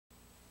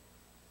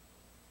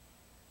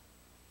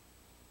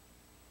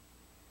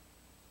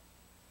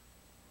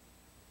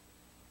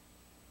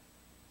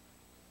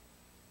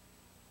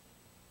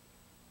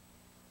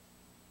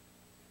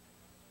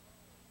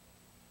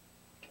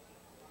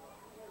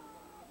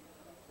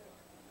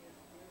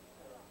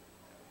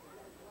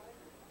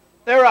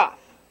They're off.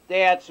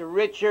 That's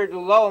Richard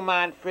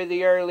Lomont for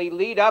the early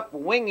lead up.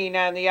 Winging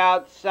on the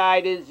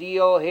outside is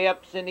Eel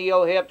Hips, and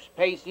Eel Hips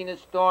pacing a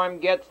storm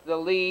gets the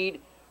lead.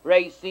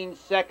 Racing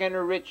second,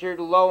 Richard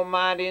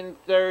Lomont in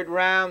third.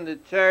 Round the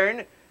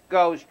turn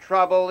goes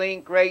Trouble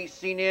Inc.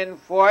 Racing in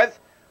fourth.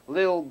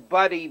 Little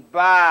Buddy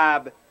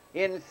Bob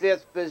in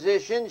fifth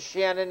position.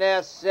 Shannon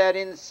S. set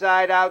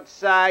inside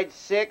outside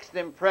sixth.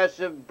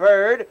 Impressive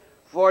Bird,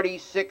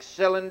 46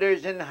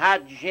 cylinders and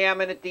Hot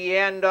Jammin' at the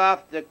end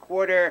off the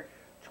quarter.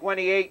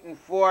 28 and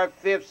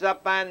 4/5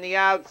 up on the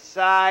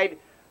outside.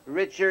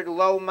 Richard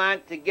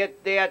Lomont to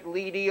get that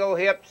lead. Eel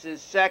Hips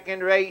is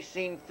second.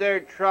 Racing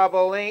third,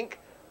 Trouble Inc.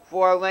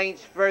 4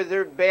 lengths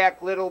further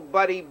back, Little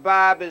Buddy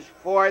Bob is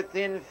fourth.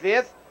 In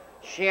fifth,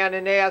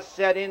 Shannon S.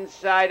 set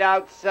inside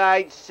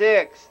outside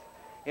sixth.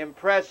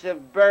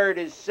 Impressive Bird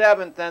is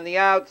seventh on the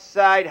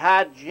outside.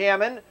 Hot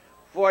Jammin',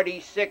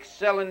 46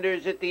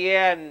 cylinders at the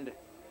end.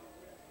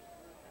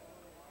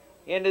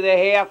 Into the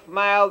half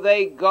mile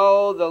they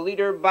go. The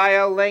leader by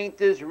a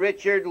length is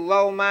Richard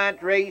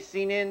Lomont.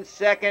 Racing in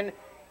second,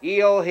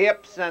 Eel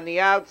Hips on the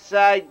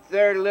outside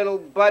third. Little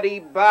Buddy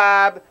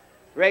Bob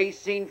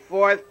racing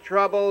fourth,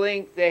 Trouble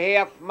Inc. The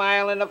half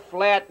mile in a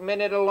flat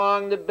minute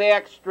along the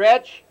back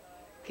stretch.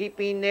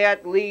 Keeping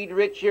that lead,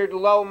 Richard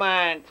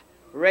Lomont.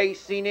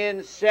 Racing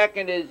in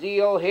second is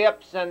Eel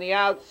Hips on the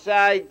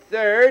outside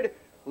third.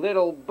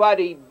 Little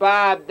Buddy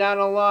Bob down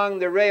along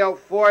the rail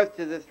fourth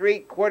to the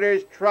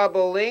 3/4,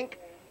 Trouble Inc.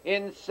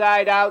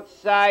 Inside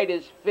outside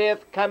is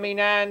fifth, coming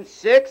on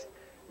sixth.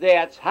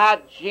 That's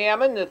Hot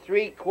Jammin', the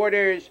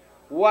 3/4,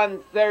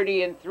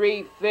 130 and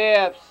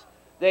 3/5.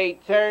 They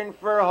turn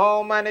for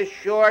home on a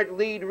short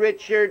lead.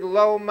 Richard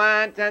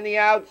Lomont on the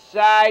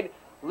outside.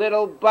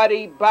 Little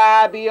Buddy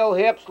Bob, Eel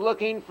Hips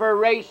looking for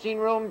racing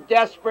room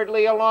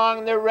desperately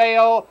along the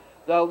rail.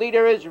 The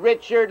leader is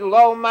Richard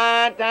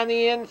Lomont. On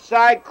the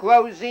inside,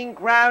 closing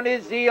ground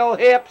is Eel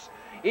Hips.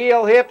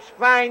 Eel Hips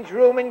finds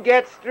room and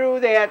gets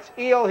through. That's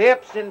Eel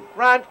Hips in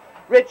front,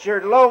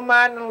 Richard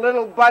Lomont and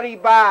Little Buddy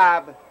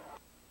Bob.